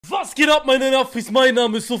Was geht ab, meine Nafis? Mein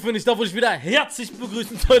Name ist Sufin, ich darf euch wieder herzlich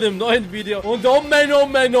begrüßen zu einem neuen Video. Und oh man, oh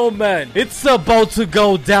man, oh man, it's about to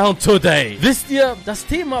go down today. Wisst ihr, das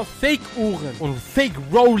Thema Fake-Uhren und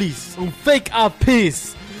Fake-Rollies und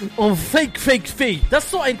Fake-APs und Fake, das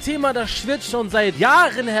ist so ein Thema, das schwirrt schon seit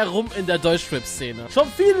Jahren herum in der Deutschrap-Szene. Schon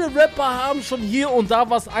viele Rapper haben schon hier und da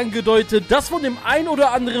was angedeutet, dass von dem ein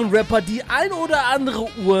oder anderen Rapper die ein oder andere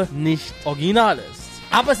Uhr nicht original ist.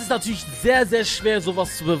 Aber es ist natürlich sehr, sehr schwer,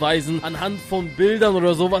 sowas zu beweisen anhand von Bildern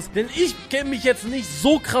oder sowas. Denn ich kenne mich jetzt nicht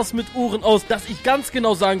so krass mit Uhren aus, dass ich ganz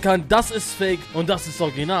genau sagen kann, das ist Fake und das ist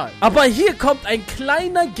Original. Aber hier kommt ein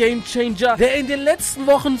kleiner Gamechanger, der in den letzten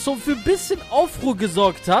Wochen so für ein bisschen Aufruhr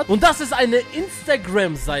gesorgt hat. Und das ist eine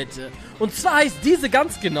Instagram-Seite. Und zwar heißt diese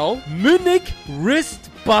ganz genau Munich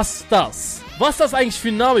Wristbusters. Was ist das eigentlich für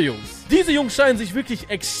ein Name, Jungs? Diese Jungs scheinen sich wirklich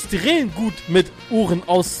extrem gut mit Uhren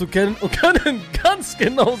auszukennen und können ganz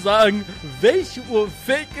genau sagen, welche Uhr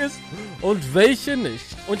fake ist und welche nicht.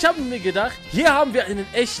 Und ich habe mir gedacht, hier haben wir einen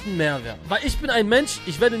echten Mehrwert. Weil ich bin ein Mensch,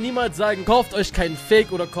 ich werde niemals sagen, kauft euch keinen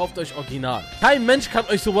Fake oder kauft euch Original. Kein Mensch kann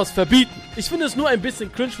euch sowas verbieten. Ich finde es nur ein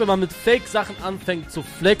bisschen cringe, wenn man mit Fake-Sachen anfängt zu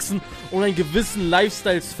flexen und einen gewissen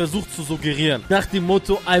Lifestyle versucht zu suggerieren. Nach dem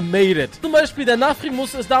Motto, I made it. Zum Beispiel, der Nachfring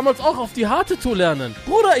musste es damals auch auf die harte Tour lernen.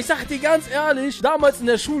 Bruder, ich sag dir ganz ehrlich, damals in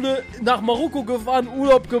der Schule nach Marokko gefahren,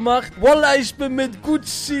 Urlaub gemacht. Wallah, ich bin mit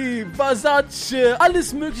Gucci, Versace,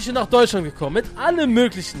 alles mögliche nach Deutschland gekommen. Mit allem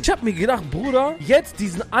möglichen. Ich hab mir gedacht, Bruder, jetzt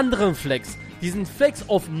diesen anderen Flex. Diesen Flex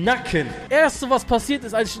auf Nacken. Erste, was passiert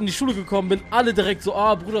ist, als ich in die Schule gekommen bin, alle direkt so,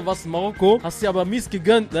 Bruder, was in Marokko? Hast dir aber mies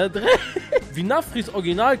gegönnt, ne? Wie Nafris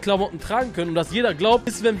Originalklamotten tragen können und dass jeder glaubt,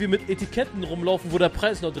 ist, wenn wir mit Etiketten rumlaufen, wo der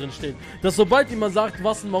Preis noch drin steht. Dass sobald jemand sagt,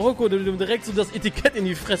 was in Marokko, du direkt so das Etikett in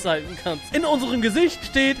die Fresse halten kannst. In unserem Gesicht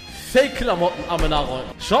steht Fake-Klamotten am Nachräumen.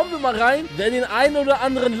 Schauen wir mal rein, wer den einen oder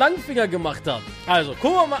anderen Langfinger gemacht hat. Also,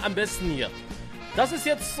 gucken wir mal am besten hier. Das ist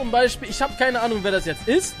jetzt zum Beispiel, ich habe keine Ahnung, wer das jetzt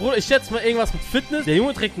ist. Bruder, ich schätze mal irgendwas mit Fitness. Der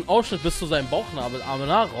Junge trägt einen Ausschnitt bis zu seinem Bauchnabel, Arme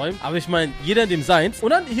nachräumen. Aber ich meine, jeder in dem seins. Und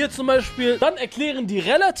dann hier zum Beispiel, dann erklären die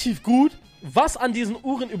relativ gut, was an diesen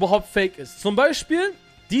Uhren überhaupt fake ist. Zum Beispiel,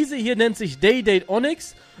 diese hier nennt sich Day-Date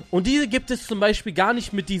Onyx. Und diese gibt es zum Beispiel gar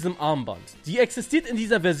nicht mit diesem Armband. Die existiert in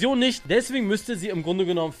dieser Version nicht, deswegen müsste sie im Grunde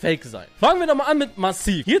genommen fake sein. Fangen wir doch mal an mit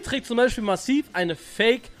Massiv. Hier trägt zum Beispiel Massiv eine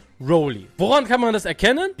Fake Rollie. Woran kann man das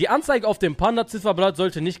erkennen? Die Anzeige auf dem Panda-Zifferblatt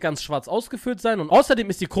sollte nicht ganz schwarz ausgeführt sein und außerdem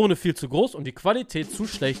ist die Krone viel zu groß und die Qualität zu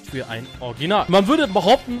schlecht für ein Original. Man würde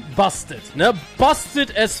behaupten, busted, ne?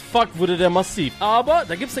 Busted as fuck wurde der Massiv. Aber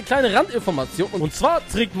da gibt es eine kleine Randinformation und zwar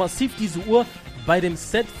trägt Massiv diese Uhr bei dem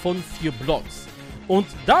Set von 4 Blocks. Und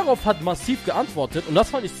darauf hat Massiv geantwortet und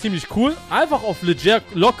das fand ich ziemlich cool. Einfach auf leger,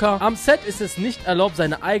 locker. Am Set ist es nicht erlaubt,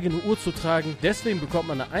 seine eigene Uhr zu tragen. Deswegen bekommt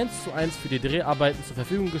man eine 1:1 für die Dreharbeiten zur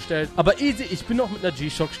Verfügung gestellt. Aber easy, ich bin auch mit einer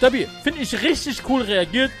G-Shock stabil. Finde ich richtig cool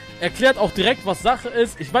reagiert. Erklärt auch direkt, was Sache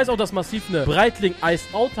ist. Ich weiß auch, dass Massiv eine Breitling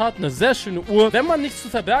Iced Out hat. Eine sehr schöne Uhr. Wenn man nichts zu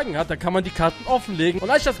verbergen hat, dann kann man die Karten offenlegen.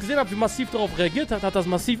 Und als ich das gesehen habe, wie Massiv darauf reagiert hat, hat das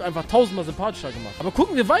Massiv einfach 1000-mal sympathischer gemacht. Aber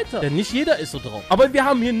gucken wir weiter. Denn nicht jeder ist so drauf. Aber wir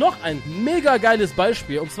haben hier noch ein mega geiles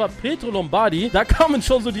Beispiel. Und zwar Pietro Lombardi. Da kamen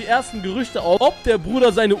schon so die ersten Gerüchte auf, ob der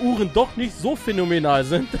Bruder seine Uhren doch nicht so phänomenal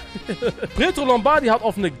sind. Pietro Lombardi hat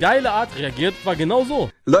auf eine geile Art reagiert. War genau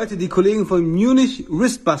so. Leute, die Kollegen von Munich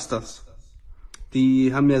Wristbusters.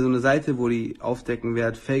 Die haben ja so eine Seite, wo die aufdecken, wer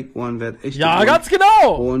hat Fake-Uhren, wer hat echte Uhren. Ja, ganz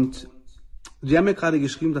genau! Und die haben mir gerade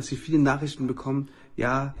geschrieben, dass sie viele Nachrichten bekommen.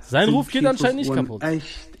 Ja, sein Ruf geht anscheinend nicht kaputt.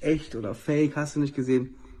 Echt oder Fake, hast du nicht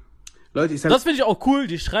gesehen? Leute, ich sag... Das finde ich auch cool,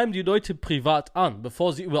 die schreiben die Leute privat an,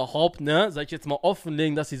 bevor sie überhaupt, sag ich jetzt mal,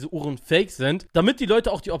 offenlegen, dass diese Uhren fake sind. Damit die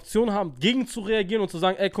Leute auch die Option haben, gegen zu reagieren und zu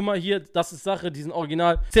sagen, ey, guck mal hier, das ist Sache, die sind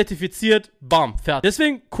original, zertifiziert, bam, fertig.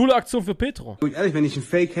 Deswegen, coole Aktion für Petro. Ehrlich, wenn ich einen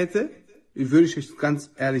Fake hätte, würde ich euch ganz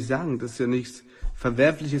ehrlich sagen, das ist ja nichts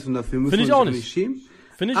Verwerfliches und dafür müssen wir uns nicht schämen.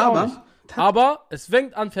 Finde ich auch nicht. Aber es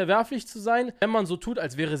fängt an verwerflich zu sein, wenn man so tut,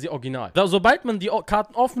 als wäre sie original. Sobald man die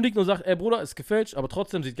Karten offenlegt und sagt, ey Bruder, ist gefälscht, aber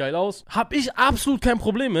trotzdem sieht geil aus, habe ich absolut kein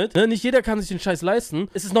Problem mit. Nicht jeder kann sich den Scheiß leisten.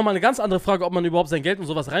 Es ist nochmal eine ganz andere Frage, ob man überhaupt sein Geld und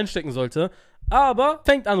sowas reinstecken sollte. Aber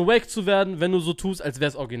fängt an wack zu werden, wenn du so tust, als wäre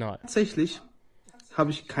es original. Tatsächlich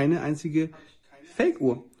habe ich keine einzige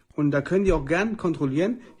Fake-Uhr. Und da können die auch gern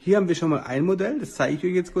kontrollieren. Hier haben wir schon mal ein Modell, das zeige ich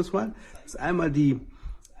euch jetzt kurz mal. Das ist einmal die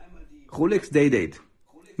Rolex Day-Date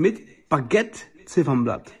mit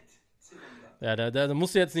Baguette-Ziffernblatt. Ja, da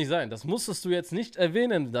musst du jetzt nicht sein. Das musstest du jetzt nicht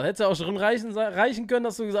erwähnen. Da hätte es ja auch schon reichen können,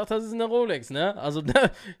 dass du gesagt hast, es ist eine Rolex, ne? Also,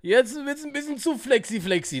 jetzt wird es ein bisschen zu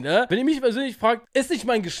flexi, ne? Wenn ihr mich persönlich fragt, ist nicht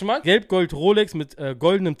mein Geschmack. Gelb-Gold Rolex mit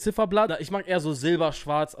goldenem Zifferblatt. Ich mag eher so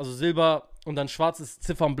Silber-Schwarz, also Silber und dann schwarzes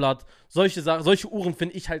Ziffernblatt. Solche Sachen, solche Uhren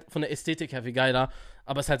finde ich halt von der Ästhetik her viel geiler.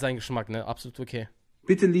 Aber ist halt sein Geschmack, ne? Absolut okay.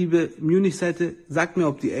 Bitte, liebe Munich-Seite, sagt mir,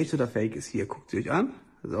 ob die echt oder fake ist. Hier, guckt sie euch an.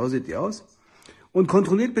 So sieht die aus. Und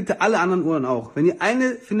kontrolliert bitte alle anderen Uhren auch. Wenn ihr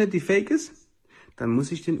eine findet, die fake ist, dann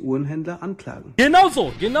muss ich den Uhrenhändler anklagen.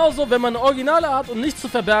 Genauso, wenn man eine Originale hat und nichts zu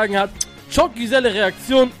verbergen hat. Schockgeselle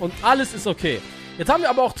Reaktion und alles ist okay. Jetzt haben wir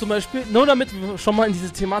aber auch zum Beispiel, nur damit wir schon mal in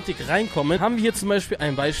diese Thematik reinkommen, haben wir hier zum Beispiel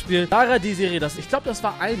ein Beispiel. Lara Desiree, ich glaube, das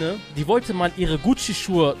war eine, die wollte mal ihre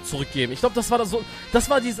Gucci-Schuhe zurückgeben. Ich glaube, das war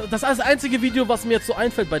das einzige Video, was mir jetzt so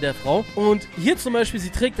einfällt bei der Frau. Und hier zum Beispiel,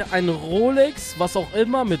 sie trägt einen Rolex, was auch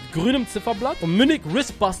immer, mit grünem Zifferblatt. Und Munich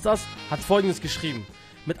Wristbusters hat Folgendes geschrieben.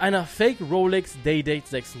 Mit einer Fake Rolex Day-Date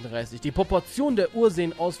 36. Die Proportionen der Uhr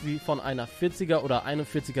sehen aus wie von einer 40er oder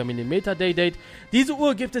 41er mm Day-Date. Diese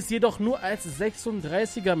Uhr gibt es jedoch nur als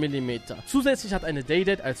 36er mm. Zusätzlich hat eine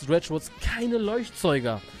Day-Date als Stretchwatch keine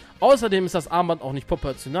Leuchtzeuger. Außerdem ist das Armband auch nicht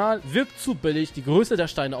proportional, wirkt zu billig, die Größe der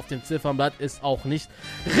Steine auf dem Ziffernblatt ist auch nicht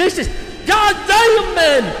richtig. God damn,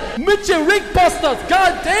 man! Mit den Rigbusters,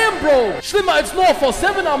 god damn, bro! Schlimmer als nur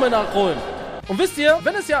 47 Arme nachholen. Und wisst ihr,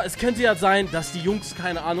 es könnte ja sein, dass die Jungs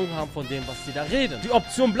keine Ahnung haben von dem, was die da reden. Die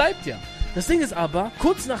Option bleibt ja. Das Ding ist aber,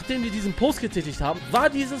 kurz nachdem die diesen Post getätigt haben, war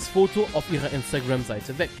dieses Foto auf ihrer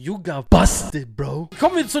Instagram-Seite weg. You got busted, bro.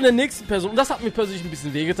 Kommen wir zu der nächsten Person. Und das hat mir persönlich ein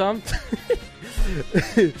bisschen wehgetan.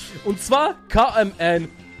 Und zwar KMN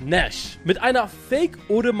Nash. Mit einer Fake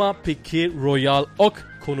Audemars Piguet Royal Oak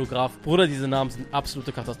Chronograph. Bruder, diese Namen sind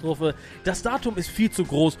absolute Katastrophe. Das Datum ist viel zu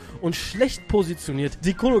groß und schlecht positioniert.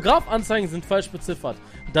 Die Chronograph-Anzeigen sind falsch beziffert,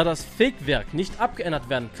 da das Fake-Werk nicht abgeändert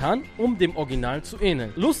werden kann, um dem Original zu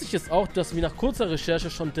ähneln. Lustig ist auch, dass wir nach kurzer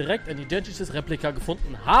Recherche schon direkt ein identisches Replika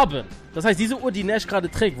gefunden haben. Das heißt, diese Uhr, die Nash gerade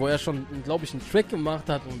trägt, wo er schon, glaube ich, einen Track gemacht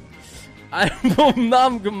hat und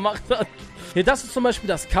Albumnamen gemacht hat. Hier, das ist zum Beispiel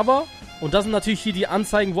das Cover. Und das sind natürlich hier die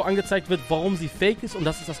Anzeigen, wo angezeigt wird, warum sie fake ist. Und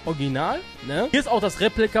das ist das Original. Ne? Hier ist auch das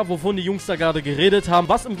Replika, wovon die Jungs da gerade geredet haben.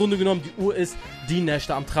 Was im Grunde genommen die Uhr ist, die Nash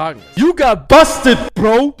da am Tragen ist. You got busted,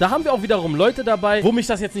 bro! Da haben wir auch wiederum Leute dabei, wo mich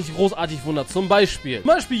das jetzt nicht großartig wundert. Zum Beispiel,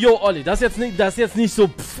 Yo, Olli, das ist jetzt nicht so,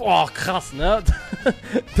 krass, ne?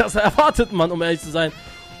 Das erwartet man, um ehrlich zu sein.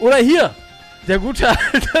 Oder hier, der gute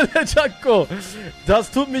alte Jaco.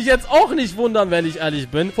 Das tut mich jetzt auch nicht wundern, wenn ich ehrlich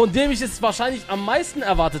bin. Von dem ich es wahrscheinlich am meisten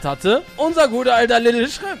erwartet hatte. Unser guter alter Little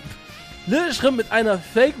Shrimp. Little Shrimp mit einer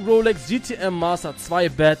Fake Rolex GTM Master 2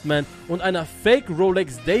 Batman und einer Fake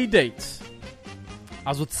Rolex Day-Date.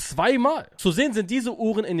 Also zweimal. Zu sehen sind diese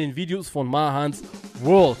Uhren in den Videos von Mahans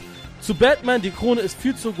World. Zu Batman, die Krone ist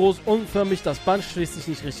viel zu groß, unförmig, das Band schließt sich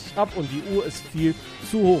nicht richtig ab und die Uhr ist viel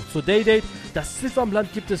zu hoch. Zur Day-Date, das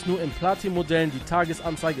Ziffernblatt gibt es nur in Platin-Modellen, die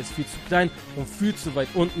Tagesanzeige ist viel zu klein und viel zu weit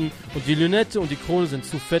unten und die Lünette und die Krone sind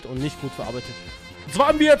zu fett und nicht gut verarbeitet. Und zwar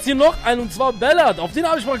haben wir jetzt hier noch einen, und zwar Ballard, auf den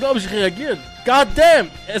habe ich mal, glaube ich, reagiert. God damn,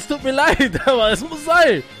 es tut mir leid, aber es muss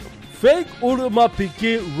sein. Fake Audemars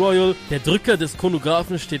Piguet Royal. Der Drücker des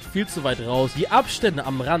Chronographen steht viel zu weit raus. Die Abstände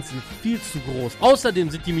am Rand sind viel zu groß. Außerdem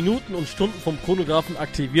sind die Minuten und Stunden vom Chronographen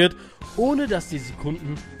aktiviert, ohne dass die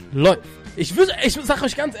Sekunden läuft. Ich sag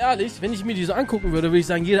euch ganz ehrlich, wenn ich mir die so angucken würde ich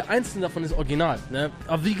sagen, jeder einzelne davon ist original, ne?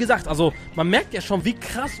 Aber wie gesagt, also, man merkt ja schon, wie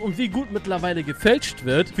krass und wie gut mittlerweile gefälscht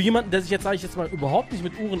wird. Für jemanden, der sich jetzt, sage ich jetzt mal, überhaupt nicht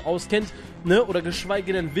mit Uhren auskennt, ne? Oder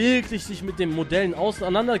geschweige denn wirklich sich mit den Modellen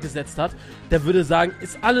auseinandergesetzt hat, der würde sagen,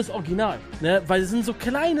 ist alles original, ne? Weil es sind so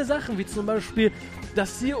kleine Sachen, wie zum Beispiel,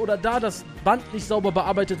 dass hier oder da das Band nicht sauber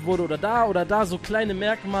bearbeitet wurde oder da so kleine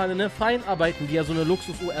Merkmale, ne? Feinarbeiten, die ja so eine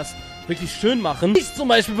Luxusuhr erst wirklich schön machen. Ich zum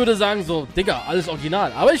Beispiel würde sagen so, Digga, alles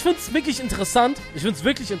original. Aber ich finde es wirklich interessant.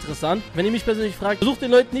 Wenn ihr mich persönlich fragt, versucht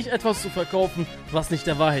den Leuten nicht etwas zu verkaufen, was nicht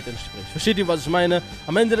der Wahrheit entspricht. Versteht ihr, was ich meine?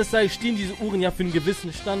 Am Ende des Tages stehen diese Uhren ja für einen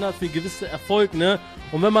gewissen Standard, für einen gewissen Erfolg, ne?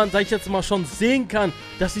 Und wenn man, sag ich jetzt mal, schon sehen kann,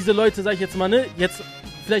 dass diese Leute, sag ich jetzt mal, ne, jetzt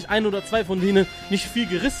vielleicht ein oder zwei von denen nicht viel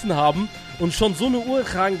gerissen haben und schon so eine Uhr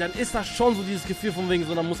tragen, dann ist das schon so dieses Gefühl von wegen,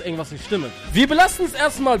 so, da muss irgendwas nicht stimmen. Wir belassen es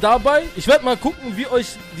erstmal dabei. Ich werde mal gucken, wie euch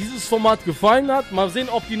dieses Format gefallen hat. Mal sehen,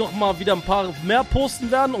 ob die nochmal wieder ein paar mehr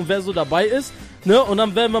posten werden und wer so dabei ist. Ne? Und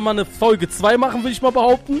dann werden wir mal eine Folge 2 machen, würde ich mal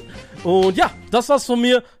behaupten. Und ja, das war's von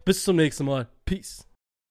mir. Bis zum nächsten Mal. Peace.